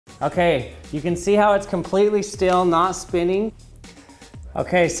Okay, you can see how it's completely still, not spinning.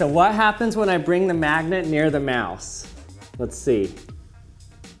 Okay, so what happens when I bring the magnet near the mouse? Let's see.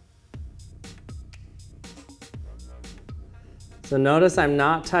 So notice I'm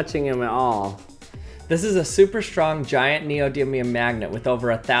not touching him at all. This is a super strong giant neodymium magnet with over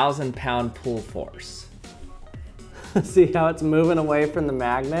 1,000 pound pull force. See how it's moving away from the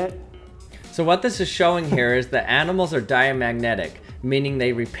magnet? So what this is showing here is that animals are diamagnetic, meaning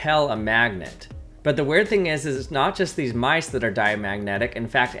they repel a magnet. But the weird thing is it's not just these mice that are diamagnetic. In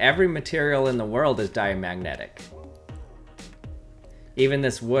fact, every material in the world is diamagnetic. Even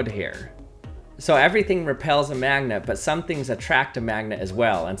this wood here. So everything repels a magnet, but some things attract a magnet as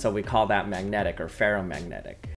well, and so we call that magnetic or ferromagnetic.